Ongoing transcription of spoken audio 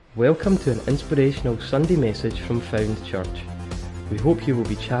Welcome to an inspirational Sunday message from Found Church. We hope you will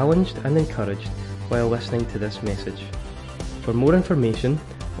be challenged and encouraged while listening to this message. For more information,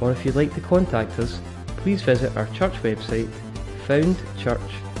 or if you'd like to contact us, please visit our church website,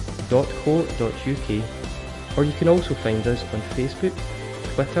 foundchurch.co.uk, or you can also find us on Facebook,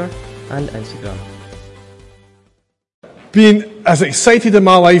 Twitter and Instagram. Being as excited in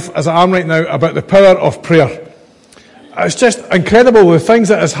my life as I am right now about the power of prayer. It's just incredible the things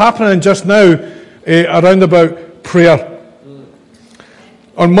that is happening just now around about prayer.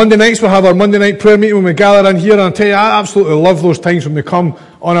 On Monday nights we have our Monday night prayer meeting when we gather in here, and I tell you, I absolutely love those times when we come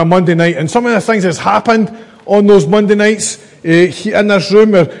on a Monday night. And some of the things that's happened on those Monday nights in this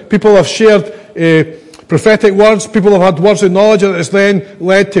room, where people have shared prophetic words, people have had words of knowledge that has then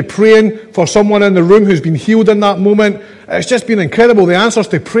led to praying for someone in the room who's been healed in that moment. It's just been incredible, the answers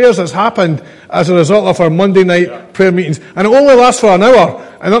to prayers that's happened as a result of our Monday night prayer meetings. And it only lasts for an hour.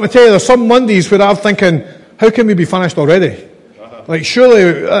 And let me tell you, there's some Mondays where I'm thinking, how can we be finished already? Like, surely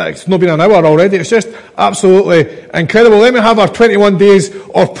it's not been an hour already. It's just absolutely incredible. Let me have our 21 days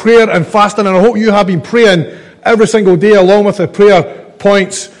of prayer and fasting, and I hope you have been praying every single day along with the prayer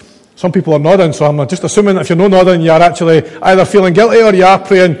points. Some people are nodding, so I'm just assuming that if you're not nodding, you are actually either feeling guilty or you are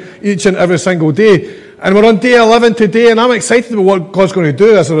praying each and every single day. And we're on day 11 today, and I'm excited about what God's going to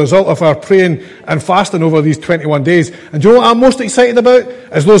do as a result of our praying and fasting over these 21 days. And do you know what I'm most excited about?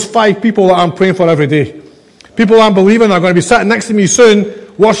 Is those 5 people that I'm praying for every day. People I'm believing are going to be sitting next to me soon,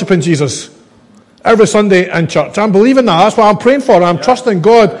 worshipping Jesus. Every Sunday in church. I'm believing that. That's what I'm praying for. I'm trusting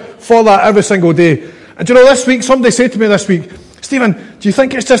God for that every single day. And do you know, this week, somebody said to me this week, Stephen, do you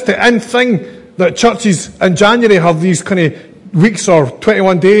think it's just the end thing that churches in January have these kind of weeks or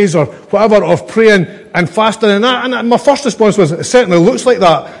 21 days or whatever of praying and fasting? And my first response was, it certainly looks like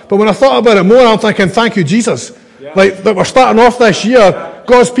that. But when I thought about it more, I'm thinking, thank you, Jesus. Yeah. Like, that we're starting off this year,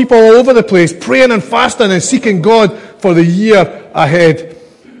 God's people all over the place, praying and fasting and seeking God for the year ahead.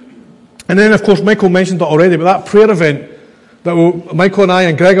 And then, of course, Michael mentioned it already, but that prayer event that Michael and I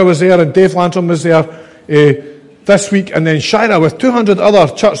and Gregor was there and Dave Lantern was there this week, and then Shira with 200 other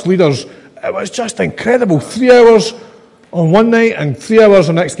church leaders. It was just incredible. 3 hours on one night and 3 hours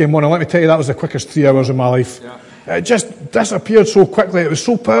the next game morning. Let me tell you, that was the quickest 3 hours of my life. Yeah. It just disappeared so quickly. It was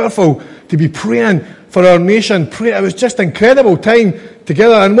so powerful to be praying for our nation. It was just incredible time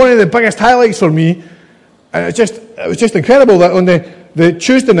together. And one of the biggest highlights for me, it was just incredible that on the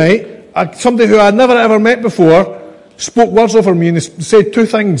Tuesday night, somebody who I'd never ever met before spoke words over me, and they said 2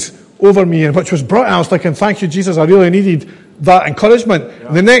 things over me, which was brilliant. I was thinking, thank you, Jesus, I really needed that encouragement.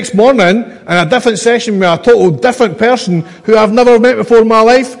 Yeah. The next morning, in a different session with a total different person who I've never met before in my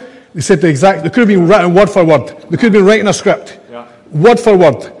life, they said they could have been written word for word. They could have been writing a script, word for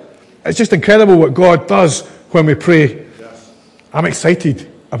word. It's just incredible what God does when we pray. Yes. I'm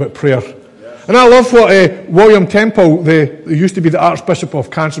excited about prayer. Yes. And I love what William Temple, who used to be the Archbishop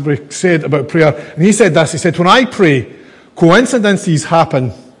of Canterbury, said about prayer. And he said this, he said, when I pray, coincidences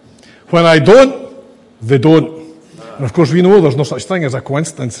happen. When I don't, they don't. And of course we know there's no such thing as a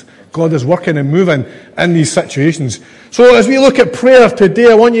coincidence. God is working and moving in these situations. So as we look at prayer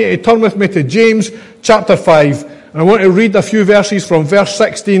today, I want you to turn with me to James chapter 5. And I want to read a few verses from verse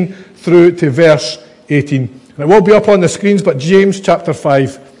 16 through to verse 18. And it will be up on the screens, but James chapter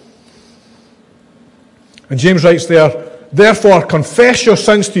 5. And James writes there, therefore confess your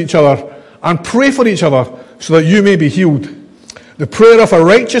sins to each other and pray for each other so that you may be healed. The prayer of a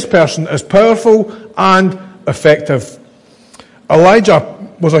righteous person is powerful and effective. Elijah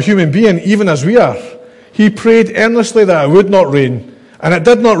was a human being, even as we are. He prayed earnestly that it would not rain, and it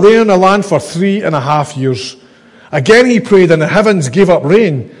did not rain on the land for 3.5 years. Again he prayed, and the heavens gave up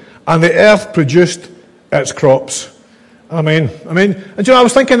rain, and the earth produced its crops. Amen. And you know, I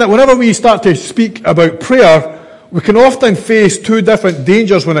was thinking that whenever we start to speak about prayer, we can often face 2 different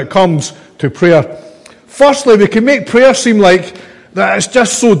dangers when it comes to prayer. Firstly, we can make prayer seem like that it's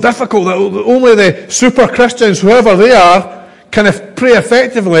just so difficult that only the super Christians, whoever they are, can pray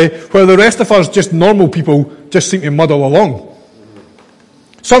effectively, while the rest of us, just normal people, just seem to muddle along.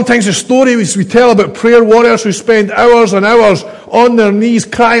 Sometimes the stories we tell about prayer warriors who spend hours and hours on their knees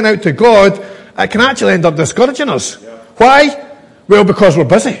crying out to God, it can actually end up discouraging us. Yeah. Why? Well, because we're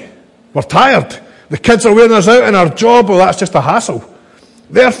busy. We're tired. The kids are wearing us out in our job, well, that's just a hassle.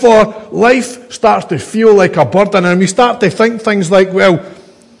 Therefore, life starts to feel like a burden, and we start to think things like, well,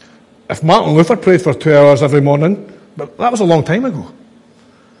 if Martin Luther prayed for 2 hours every morning, but that was a long time ago.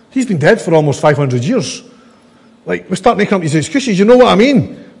 He's been dead for almost 500 years. Like, we start making up these excuses. You know what I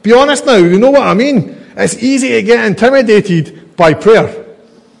mean? Be honest now, you know what I mean? It's easy to get intimidated by prayer.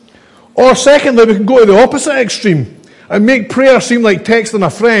 Or secondly, we can go to the opposite extreme, and make prayer seem like texting a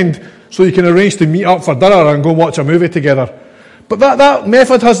friend so you can arrange to meet up for dinner and go watch a movie together. But that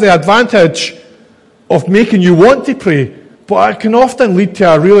method has the advantage of making you want to pray, but it can often lead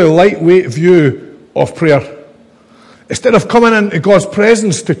to a really lightweight view of prayer. Instead of coming into God's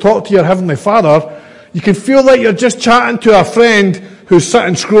presence to talk to your Heavenly Father, you can feel like you're just chatting to a friend who's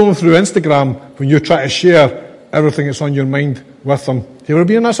sitting scrolling through Instagram when you try to share everything that's on your mind with them. Have you ever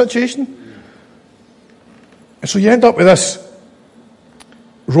been in that situation? And so you end up with this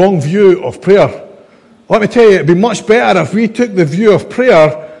wrong view of prayer. Let me tell you, it'd be much better if we took the view of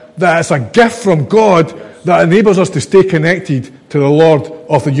prayer that it's a gift from God that enables us to stay connected to the Lord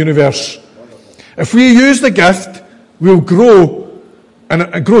of the universe. If we use the gift, we'll grow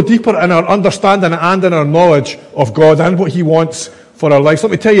and grow deeper in our understanding and in our knowledge of God and what He wants for our lives.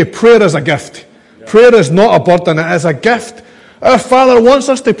 Let me tell you, prayer is a gift. Prayer is not a burden, it is a gift. Our Father wants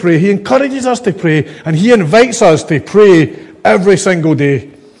us to pray. He encourages us to pray, and He invites us to pray every single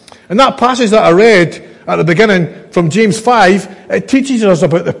day. And that passage that I read at the beginning from James 5, it teaches us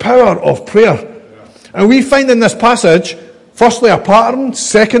about the power of prayer. And we find in this passage, firstly, a pattern,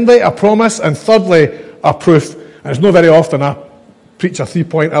 secondly, a promise, and thirdly, a proof. And it's not very often I preach a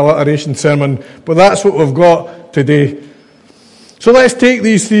 3-point alliteration sermon, but that's what we've got today. So let's take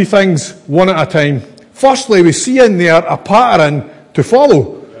these three things one at a time. Firstly, we see in there a pattern to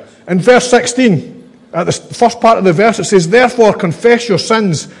follow. In verse 16, at the first part of the verse, it says, "Therefore confess your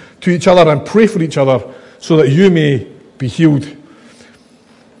sins to each other and pray for each other so that you may be healed."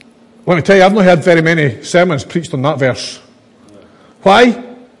 Let me tell you, I've not heard very many sermons preached on that verse. Why?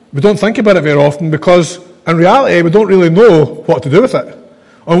 We don't think about it very often because in reality we don't really know what to do with it.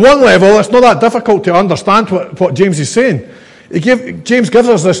 On one level, it's not that difficult to understand what James is saying. James gives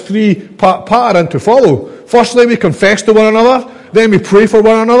us this three-part pattern to follow. Firstly, we confess to one another, then we pray for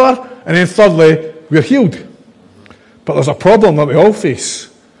one another, and then thirdly, we're healed. But there's a problem that we all face.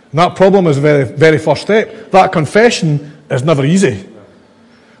 And that problem is the very, very first step. That confession is never easy.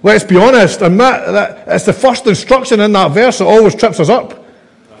 Let's be honest, admit that it's the first instruction in that verse that always trips us up.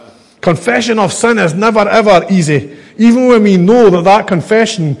 Confession of sin is never ever easy, even when we know that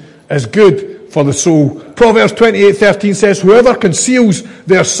confession is good for the soul. Proverbs 28:13 says, "Whoever conceals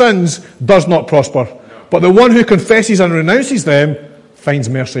their sins does not prosper, but the one who confesses and renounces them finds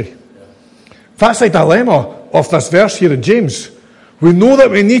mercy." That's the dilemma of this verse here in James. We know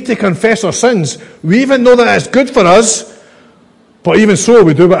that we need to confess our sins. We even know that it's good for us, but even so,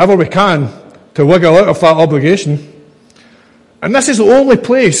 we do whatever we can to wiggle out of that obligation. And this is the only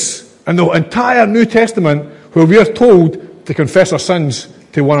place in the entire New Testament where we are told to confess our sins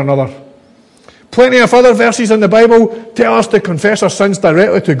to one another. Plenty of other verses in the Bible tell us to confess our sins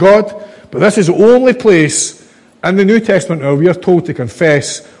directly to God, but this is the only place in the New Testament where we are told to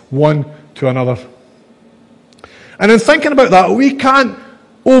confess one to another. And in thinking about that, we can't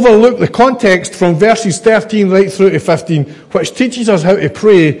overlook the context from verses 13 right through to 15, which teaches us how to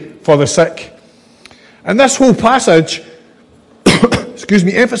pray for the sick. And this whole passage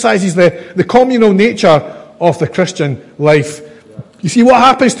emphasizes the communal nature of the Christian life. You see, what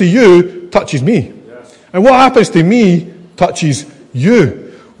happens to you touches me. And what happens to me touches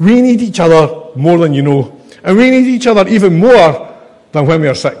you. We need each other more than you know. And we need each other even more than when we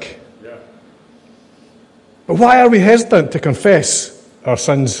are sick. But why are we hesitant to confess our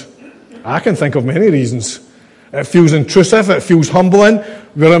sins? I can think of many reasons. It feels intrusive, it feels humbling,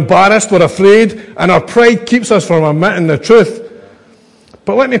 we're embarrassed, we're afraid, and our pride keeps us from admitting the truth.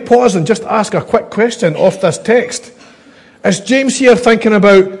 But let me pause and just ask a quick question off this text. Is James here thinking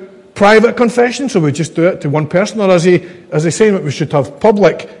about private confession, so we just do it to one person, or is he saying that we should have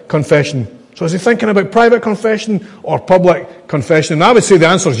public confession? So is he thinking about private confession or public confession? And I would say the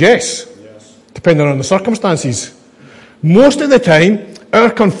answer is yes, depending on the circumstances. Most of the time, our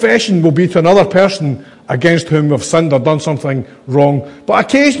confession will be to another person against whom we've sinned or done something wrong. But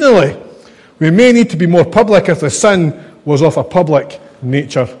occasionally, we may need to be more public if the sin was of a public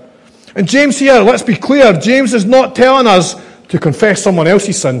nature. And James here, let's be clear, James is not telling us to confess someone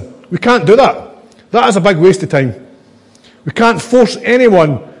else's sin. We can't do that. That is a big waste of time. We can't force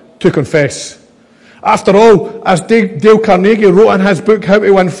anyone to confess. After all, as Dale Carnegie wrote in his book, How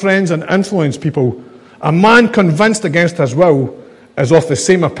to Win Friends and Influence People, a man convinced against his will is of the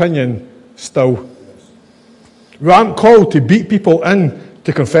same opinion still. We aren't called to beat people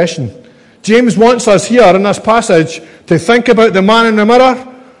into confession. James wants us here in this passage to think about the man in the mirror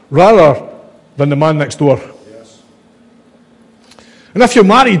rather than the man next door. And if you're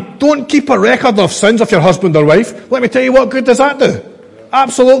married, don't keep a record of sins of your husband or wife. Let me tell you, what good does that do?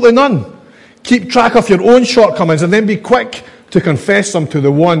 Absolutely none. Keep track of your own shortcomings and then be quick to confess them to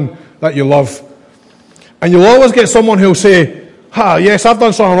the one that you love. And you'll always get someone who'll say, yes, I've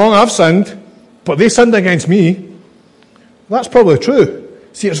done something wrong, I've sinned, but they sinned against me. That's probably true.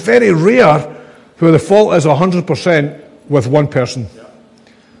 See, it's very rare where the fault is 100% with one person.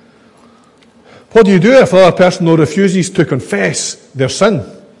 What do you do if the other person, though, refuses to confess their sin?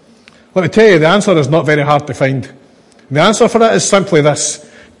 Let me tell you, the answer is not very hard to find. The answer for it is simply this.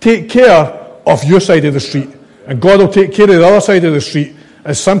 Take care of your side of the street, and God will take care of the other side of the street.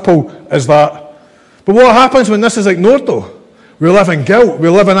 As simple as that. But what happens when this is ignored, though? We live in guilt. We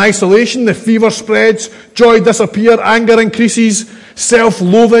live in isolation. The fever spreads. Joy disappears. Anger increases.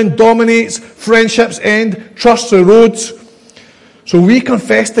 Self-loathing dominates. Friendships end. Trust erodes. So we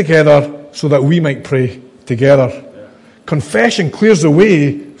confess together so that we might pray together. Confession clears the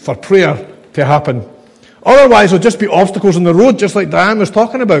way for prayer to happen. Otherwise, there'll just be obstacles on the road, just like Diane was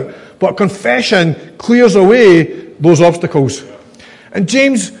talking about. But confession clears away those obstacles. And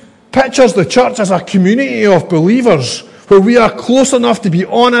James pictures the church as a community of believers where we are close enough to be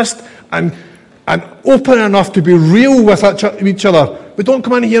honest and open enough to be real with each other. We don't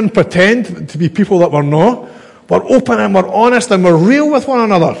come in here and pretend to be people that we're not. We're open and we're honest and we're real with one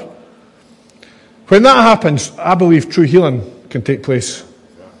another. When that happens, I believe true healing can take place.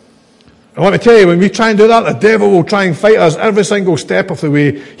 And let me tell you, when we try and do that, the devil will try and fight us every single step of the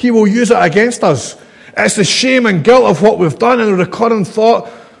way. He will use it against us. It's the shame and guilt of what we've done and the recurrent thought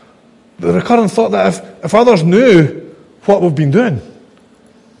that if others knew what we've been doing.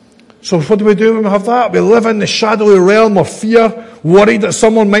 So what do we do when we have that? We live in the shadowy realm of fear, worried that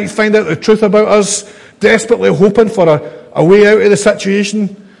someone might find out the truth about us, desperately hoping for a way out of the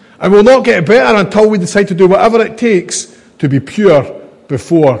situation. And we'll not get better until we decide to do whatever it takes to be pure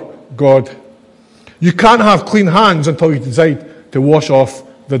before God. You can't have clean hands until you decide to wash off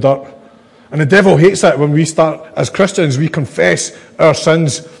the dirt. And the devil hates it when we start, as Christians, we confess our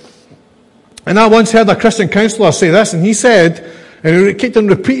sins. And I once heard a Christian counsellor say this, and he said, and he kept on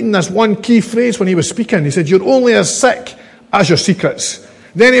repeating this one key phrase when he was speaking. He said, you're only as sick as your secrets.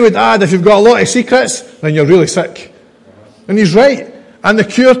 Then he would add, if you've got a lot of secrets, then you're really sick. And he's right. And the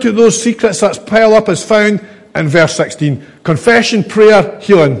cure to those secrets that pile up is found in verse 16. Confession, prayer,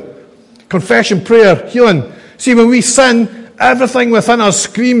 healing. Confession, prayer, healing. See, when we sin, everything within us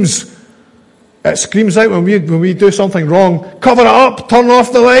screams. It screams out when we do something wrong. Cover it up, turn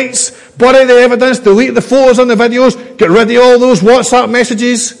off the lights, bury the evidence, delete the photos and the videos, get rid of all those WhatsApp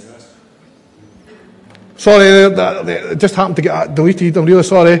messages. Sorry, it just happened to get deleted, I'm really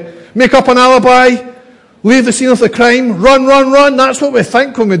sorry. Make up an alibi. Leave the scene of the crime. Run. That's what we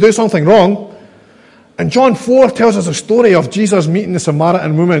think when we do something wrong. And John 4 tells us a story of Jesus meeting the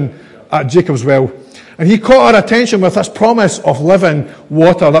Samaritan woman at Jacob's well. And he caught her attention with this promise of living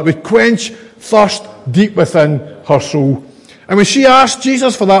water that would quench thirst deep within her soul. And when she asked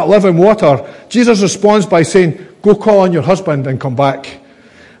Jesus for that living water, Jesus responds by saying, go call on your husband and come back.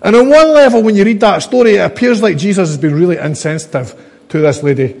 And on one level, when you read that story, it appears like Jesus has been really insensitive to this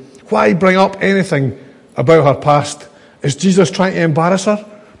lady. Why bring up anything about her past? Is Jesus trying to embarrass her?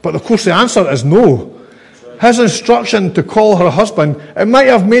 But of course the answer is no. His instruction to call her husband, it might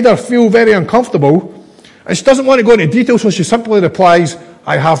have made her feel very uncomfortable, and she doesn't want to go into details, so she simply replies,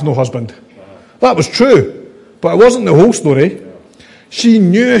 I have no husband. That was true, but it wasn't the whole story. She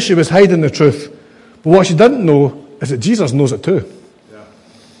knew she was hiding the truth, but what she didn't know is that Jesus knows it too.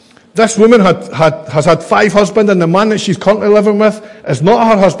 This woman has had 5 husbands, and the man that she's currently living with is not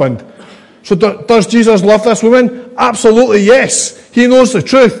her husband. So does Jesus love this woman? Absolutely yes. He knows the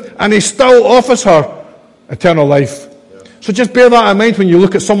truth, and he still offers her eternal life. So just bear that in mind when you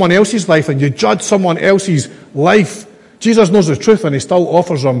look at someone else's life and you judge someone else's life. Jesus knows the truth, and he still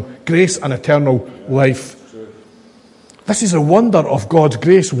offers them grace and eternal life. This is a wonder of God's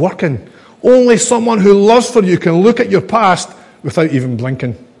grace working. Only someone who loves for you can look at your past without even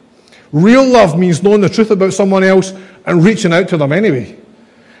blinking. Real love means knowing the truth about someone else and reaching out to them anyway.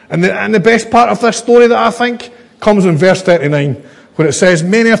 And the best part of this story that I think comes in verse 39, where it says,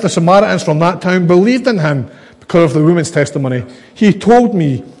 many of the Samaritans from that town believed in him because of the woman's testimony. He told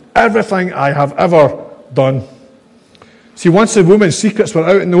me everything I have ever done. See, once the woman's secrets were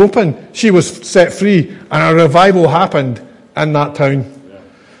out in the open, she was set free, and a revival happened in that town.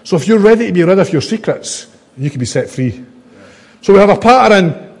 So if you're ready to be rid of your secrets, you can be set free. So we have a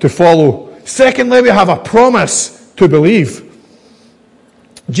pattern to follow. Secondly, we have a promise to believe.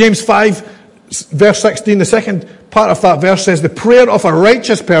 James 5, verse 16, the second part of that verse says, the prayer of a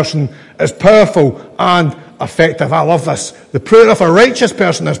righteous person is powerful and effective. I love this. The prayer of a righteous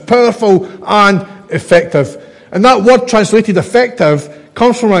person is powerful and effective. And that word translated effective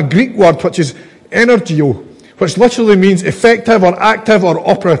comes from a Greek word which is energio, which literally means effective or active or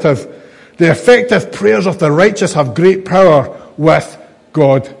operative. The effective prayers of the righteous have great power with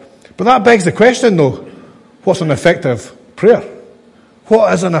God. But that begs the question, though, what's an effective prayer?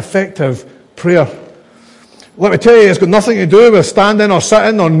 What is an effective prayer? Let me tell you, it's got nothing to do with standing or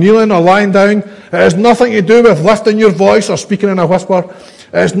sitting or kneeling or lying down. It has nothing to do with lifting your voice or speaking in a whisper.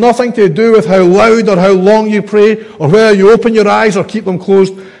 It has nothing to do with how loud or how long you pray or whether you open your eyes or keep them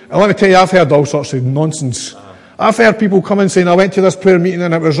closed. And let me tell you, I've heard all sorts of nonsense. I've heard people come and saying, I went to this prayer meeting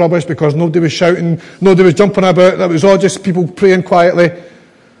and it was rubbish because nobody was shouting, nobody was jumping about, it was all just people praying quietly. And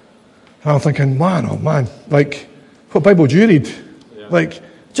I'm thinking, man, oh man, like, what Bible do you read? Yeah. Like,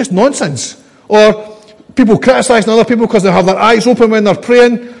 just nonsense. Or people criticising other people because they have their eyes open when they're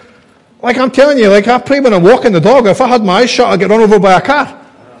praying. Like, I'm telling you, like, I pray when I'm walking the dog. If I had my eyes shut, I'd get run over by a car.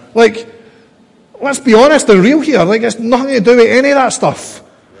 Like, let's be honest and real here. Like, it's nothing to do with any of that stuff.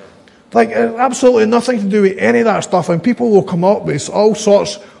 Like, absolutely nothing to do with any of that stuff. And people will come up with all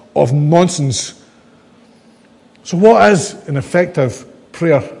sorts of nonsense. So what is an effective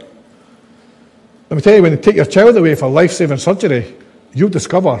prayer? Let me tell you, when you take your child away for life-saving surgery, you'll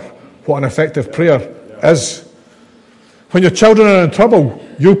discover what an effective prayer is. When your children are in trouble,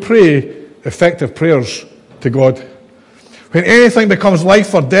 you'll pray effective prayers to God. When anything becomes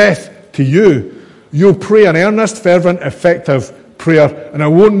life or death to you, you'll pray an earnest, fervent, effective prayer. And it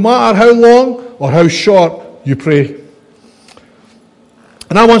won't matter how long or how short you pray.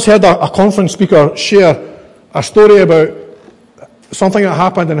 And I once heard a conference speaker share a story about something that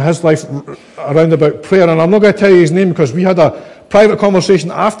happened in his life around about prayer. And I'm not going to tell you his name because we had a private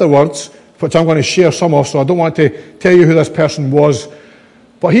conversation afterwards, which I'm going to share some of, so I don't want to tell you who this person was.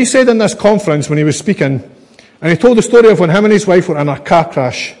 But he said in this conference when he was speaking, and he told the story of when him and his wife were in a car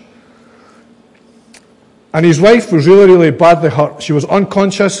crash. And his wife was really, really badly hurt. She was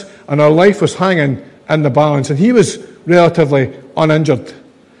unconscious and her life was hanging in the balance. And he was relatively uninjured.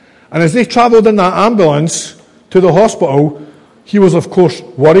 And as they travelled in that ambulance to the hospital, he was of course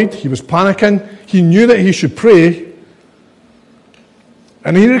worried. He was panicking. He knew that he should pray.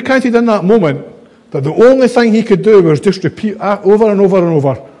 And he recounted in that moment that the only thing he could do was just repeat over and over and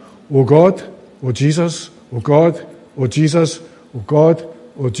over, "Oh God, oh Jesus, oh God, oh Jesus, oh God,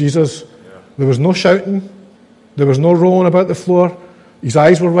 oh Jesus." Yeah. There was no shouting. There was no rolling about the floor. His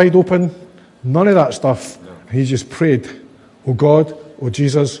eyes were wide open. None of that stuff. No. He just prayed, "Oh God, oh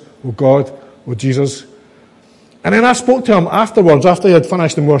Jesus, oh God, oh Jesus." And then I spoke to him afterwards, after he had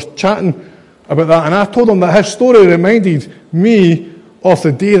finished, and we were chatting about that. And I told him that his story reminded me of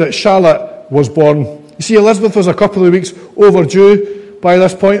the day that Charlotte was born. You see, Elizabeth was a couple of weeks overdue by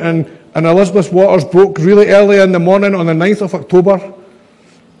this point, and Elizabeth's waters broke really early in the morning on the 9th of October.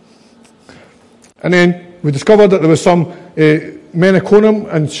 And then we discovered that there was some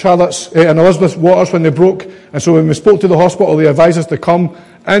meniconium in in Elizabeth's waters when they broke. And so when we spoke to the hospital, they advised us to come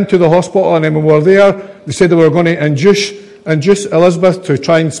into the hospital. And then when we were there, they said they were going to induce Elizabeth to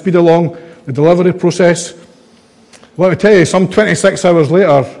try and speed along the delivery process. Well, let me tell you, some 26 hours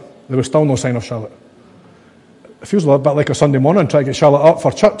later, there was still no sign of Charlotte. It feels a little bit like a Sunday morning trying to get Charlotte up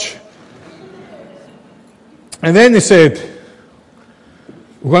for church. And then they said,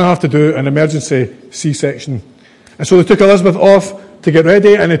 "We're going to have to do an emergency C-section." And so they took Elizabeth off to get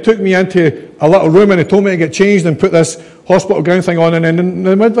ready, and they took me into a little room, and they told me to get changed and put this hospital gown thing on. And then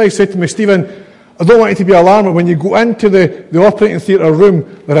the midwife said to me, "Stephen, I don't want you to be alarmed, but when you go into the operating theatre room,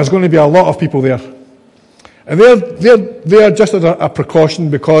 there is going to be a lot of people there. And they're just as a precaution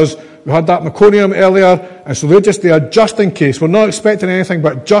because we had that meconium earlier, and so they're just there just in case. We're not expecting anything,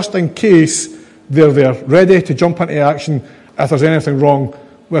 but just in case they're there, ready to jump into action if there's anything wrong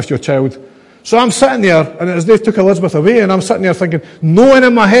with your child." So I'm sitting there, and as they took Elizabeth away, and I'm sitting there thinking, knowing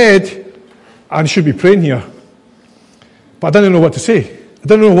in my head, I should be praying here. But I didn't know what to say. I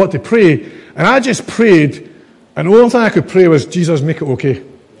didn't know what to pray. And I just prayed, and the only thing I could pray was, "Jesus, make it okay.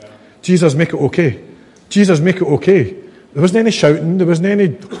 Yeah. Jesus, make it okay. Jesus, make it okay." There wasn't any shouting. There wasn't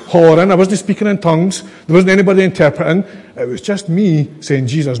any hollering. I wasn't speaking in tongues. There wasn't anybody interpreting. It was just me saying,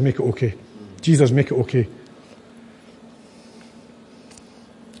 "Jesus, make it okay. Jesus, make it okay."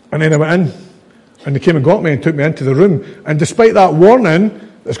 And then I went in, and they came and got me and took me into the room. And despite that warning,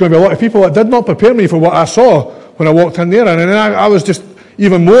 there's going to be a lot of people, that did not prepare me for what I saw when I walked in there. And then I was just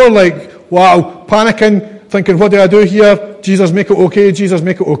even more like, wow, panicking, thinking, what do I do here? Jesus, make it okay. Jesus,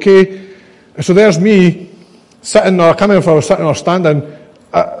 make it okay. And so there's me sitting, or I can't remember if I was sitting or standing,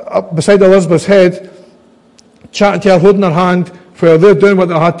 up beside Elizabeth's head, chatting to her, holding her hand, while they're doing what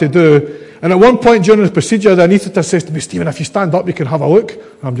they had to do. And at one point during the procedure, the anaesthetist says to me, "Stephen, if you stand up, you can have a look."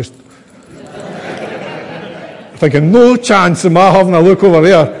 And I'm just thinking, no chance of my having a look over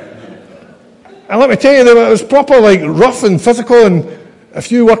there. And let me tell you, it was proper, like, rough and physical, and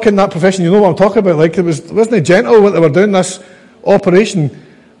If you work in that profession, you know what I'm talking about. Like, wasn't it gentle what they were doing, this operation?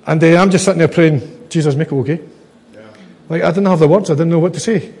 And I'm just sitting there praying, Jesus, make it okay. Yeah. Like, I didn't have the words. I didn't know what to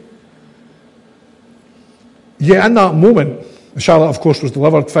say. Yet in that moment, Charlotte, of course, was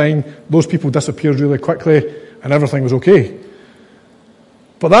delivered fine. Those people disappeared really quickly, and everything was okay.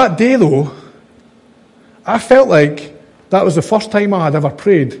 But that day, though, I felt like that was the first time I had ever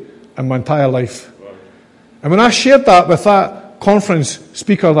prayed in my entire life. Wow. And when I shared that with that conference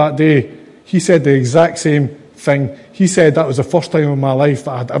speaker that day, he said the exact same thing. He said that was the first time in my life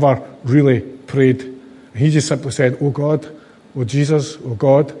that I had ever really prayed. And he just simply said, oh God, oh Jesus, oh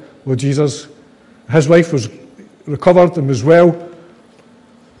God, oh Jesus. His wife was recovered and was well.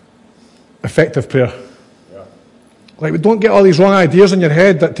 Effective prayer. Yeah. Like, we don't get all these wrong ideas in your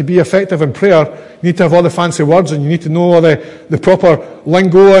head that to be effective in prayer, you need to have all the fancy words and you need to know all the proper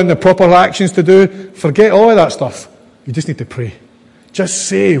lingo and the proper actions to do. Forget all of that stuff. You just need to pray. Just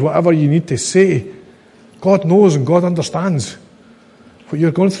say whatever you need to say. God knows and God understands what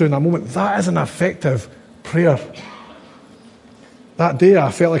you're going through in that moment. That is an effective prayer. That day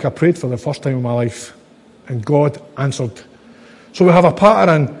I felt like I prayed for the first time in my life, and God answered. So we have a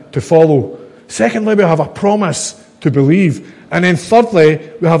pattern to follow. Secondly, we have a promise to believe. And then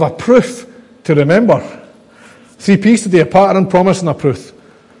thirdly, we have a proof to remember. 3 P's today: a pattern, promise, and a proof.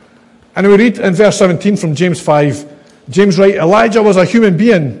 And we read in verse 17 from James 5, James writes, Elijah was a human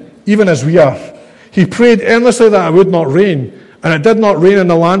being, even as we are. He prayed earnestly that it would not rain, and it did not rain in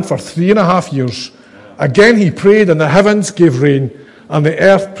the land for 3.5 years. Again he prayed, and the heavens gave rain, and the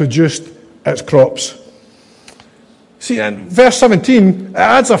earth produced its crops. See, in verse 17, it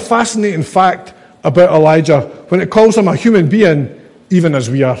adds a fascinating fact about Elijah when it calls him a human being, even as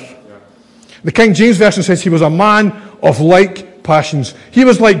we are. Yeah. The King James Version says he was a man of like passions. He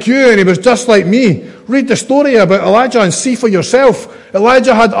was like you, and he was just like me. Read the story about Elijah and see for yourself.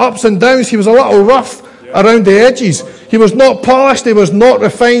 Elijah had ups and downs. He was a little rough around the edges. He was not polished. He was not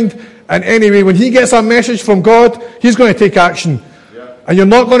refined in any way. When he gets a message from God, he's going to take action. Yeah. And you're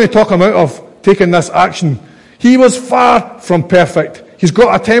not going to talk him out of taking this action. He was far from perfect. He's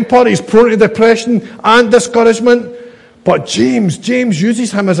got a temper. He's prone to depression and discouragement. But James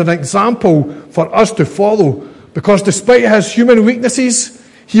uses him as an example for us to follow. Because despite his human weaknesses,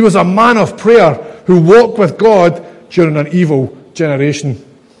 he was a man of prayer who walked with God during an evil generation.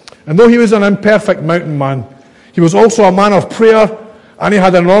 And though he was an imperfect mountain man, he was also a man of prayer, and he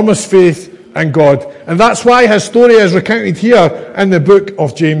had enormous faith in God. And that's why his story is recounted here in the book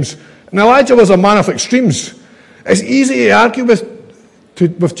of James. And Elijah was a man of extremes. It's easy to argue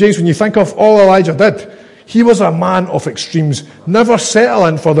with James when you think of all Elijah did. He was a man of extremes, never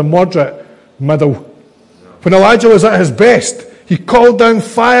settling for the moderate middle. When Elijah was at his best, he called down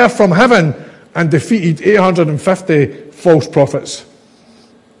fire from heaven and defeated 850 false prophets.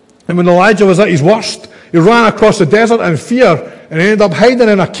 And when Elijah was at his worst, he ran across the desert in fear and ended up hiding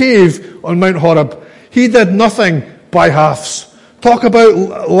in a cave on Mount Horeb. He did nothing by halves. Talk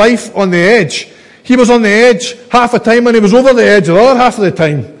about life on the edge. He was on the edge half the time and he was over the edge the other half of the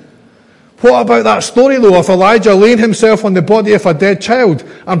time. What about that story, though, of Elijah laying himself on the body of a dead child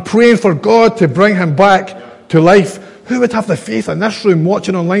and praying for God to bring him back to life? Who would have the faith in this room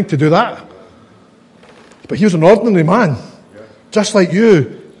watching online to do that? But he was an ordinary man, just like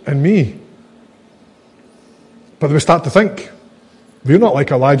you and me. But we start to think, we're not like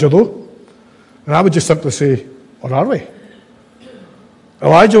Elijah, though. And I would just simply say, or are we?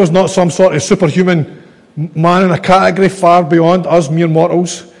 Elijah was not some sort of superhuman man in a category far beyond us mere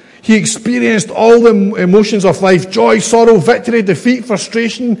mortals. He experienced all the emotions of life: joy, sorrow, victory, defeat,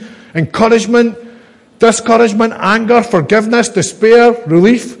 frustration, encouragement, discouragement, anger, forgiveness, despair,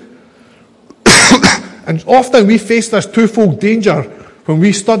 relief. And often we face this twofold danger when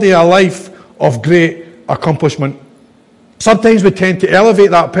we study a life of great accomplishment. Sometimes we tend to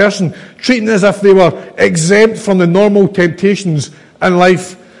elevate that person, treating as if they were exempt from the normal temptations in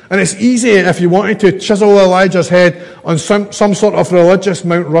life. And it's easy, if you wanted to, chisel Elijah's head on some sort of religious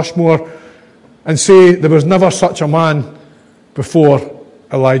Mount Rushmore and say there was never such a man before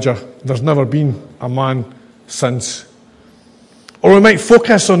Elijah. There's never been a man since. Or we might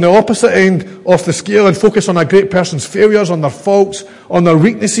focus on the opposite end of the scale and focus on a great person's failures, on their faults, on their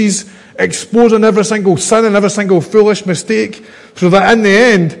weaknesses, exposing every single sin and every single foolish mistake, so that in the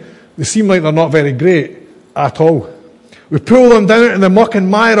end, they seem like they're not very great at all. We pull them down in the muck and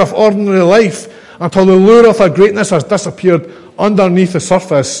mire of ordinary life until the lure of their greatness has disappeared underneath the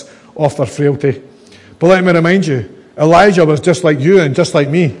surface of their frailty. But let me remind you, Elijah was just like you and just like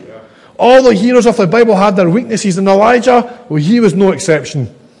me. Yeah. All the heroes of the Bible had their weaknesses, and Elijah, well, he was no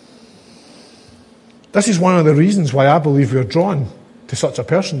exception. This is one of the reasons why I believe we're drawn to such a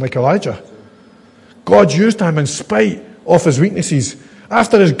person like Elijah. God used him in spite of his weaknesses.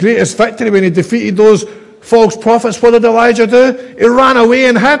 After his greatest victory, when he defeated those false prophets, what did Elijah do? He ran away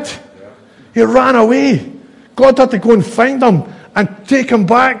and hid. He ran away. God had to go and find him and take him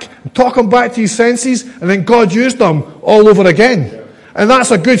back, and talk him back to his senses, and then God used him all over again. And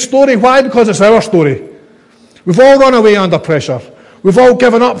that's a good story. Why? Because it's our story. We've all run away under pressure. We've all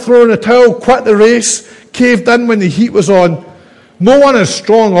given up, thrown the towel, quit the race, caved in when the heat was on. No one is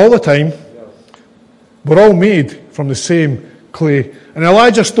strong all the time. We're all made from the same clay. And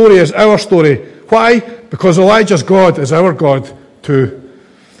Elijah's story is our story. Why? Because Elijah's God is our God too.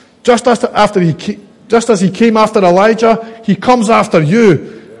 Just as he came after Elijah, he comes after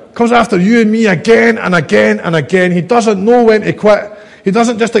you. Comes after you and me again and again and again. He doesn't know when to quit. He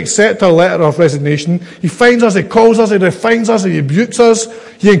doesn't just accept a letter of resignation. He finds us, he calls us, he refines us, he rebukes us,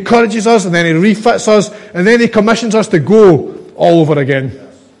 he encourages us, and then he refits us, and then he commissions us to go all over again.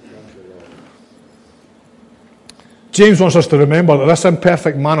 James wants us to remember that this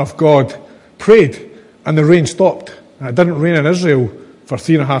imperfect man of God prayed, and the rain stopped. And it didn't rain in Israel for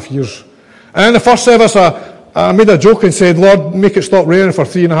 3.5 years. And in the first service, I made a joke and said, Lord, make it stop raining for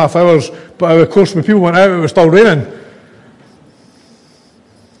 3.5 hours. But of course, when people went out, it was still raining.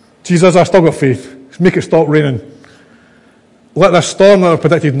 Jesus, I still got faith. Make it stop raining. Let this storm that I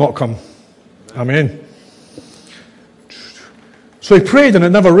predicted not come. Amen. So he prayed and it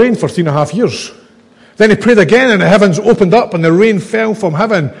never rained for 3.5 years. Then he prayed again and the heavens opened up and the rain fell from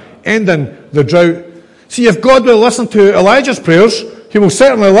heaven, ending the drought. See, if God will listen to Elijah's prayers, he will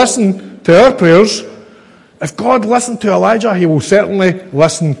certainly listen to our prayers. If God listened to Elijah, he will certainly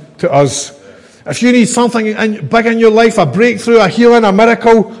listen to us. If you need something big in your life, a breakthrough, a healing, a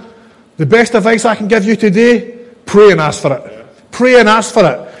miracle, the best advice I can give you today, pray and ask for it. Pray and ask for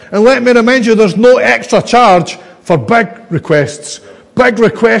it. And let me remind you, there's no extra charge for big requests. Big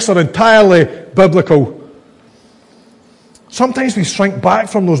requests are entirely biblical. Sometimes we shrink back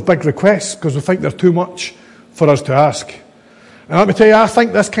from those big requests because we think they're too much for us to ask. And let me tell you, I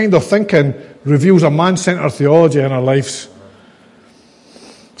think this kind of thinking reveals a man-centered theology in our lives.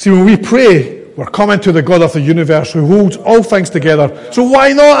 See, when we pray, we're coming to the God of the universe who holds all things together. So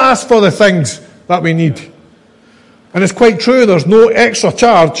why not ask for the things that we need? And it's quite true, there's no extra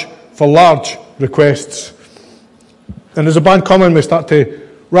charge for large requests. And as the band come in, we start to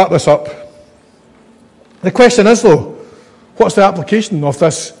wrap this up. The question is, though, what's the application of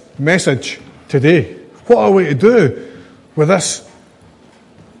this message today? What are we to do with this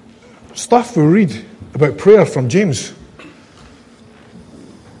stuff we read about prayer from James?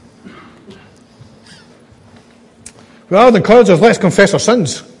 Well, I would encourage us, let's confess our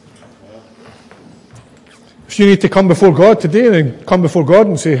sins. If you need to come before God today, then come before God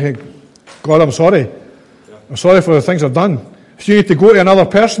and say, hey, God, I'm sorry. I'm sorry for the things I've done. If you need to go to another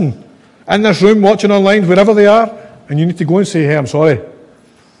person in this room, watching online, wherever they are, and you need to go and say, hey, I'm sorry.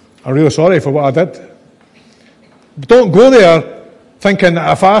 I'm really sorry for what I did. But don't go there thinking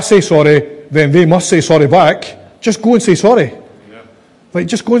that if I say sorry, then they must say sorry back. Just go and say sorry. Like,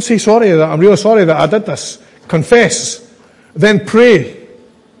 just go and say sorry, that I'm really sorry that I did this. Confess. Then pray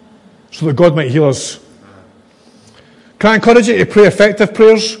so that God might heal us. Can I encourage you to pray effective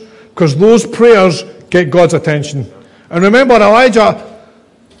prayers? Because those prayers get God's attention. And remember Elijah,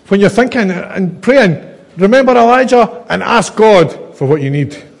 when you're thinking and praying, remember Elijah and ask God for what you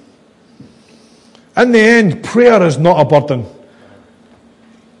need. In the end, prayer is not a burden.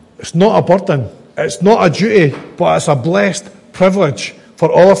 It's not a burden. It's not a duty, but it's a blessed privilege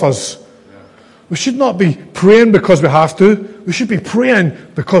for all of us. We should not be praying because we have to. We should be praying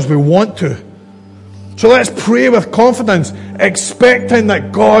because we want to. So let's pray with confidence, expecting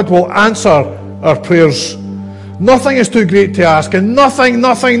that God will answer our prayers. Nothing is too great to ask, and nothing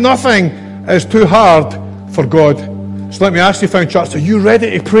is too hard for God. So let me ask you, Found Church, are you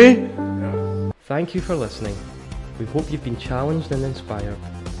ready to pray? Thank you for listening. We hope you've been challenged and inspired.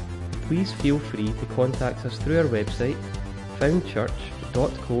 Please feel free to contact us through our website,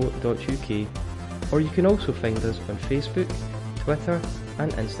 foundchurch.co.uk, or you can also find us on Facebook, Twitter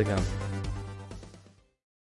and Instagram.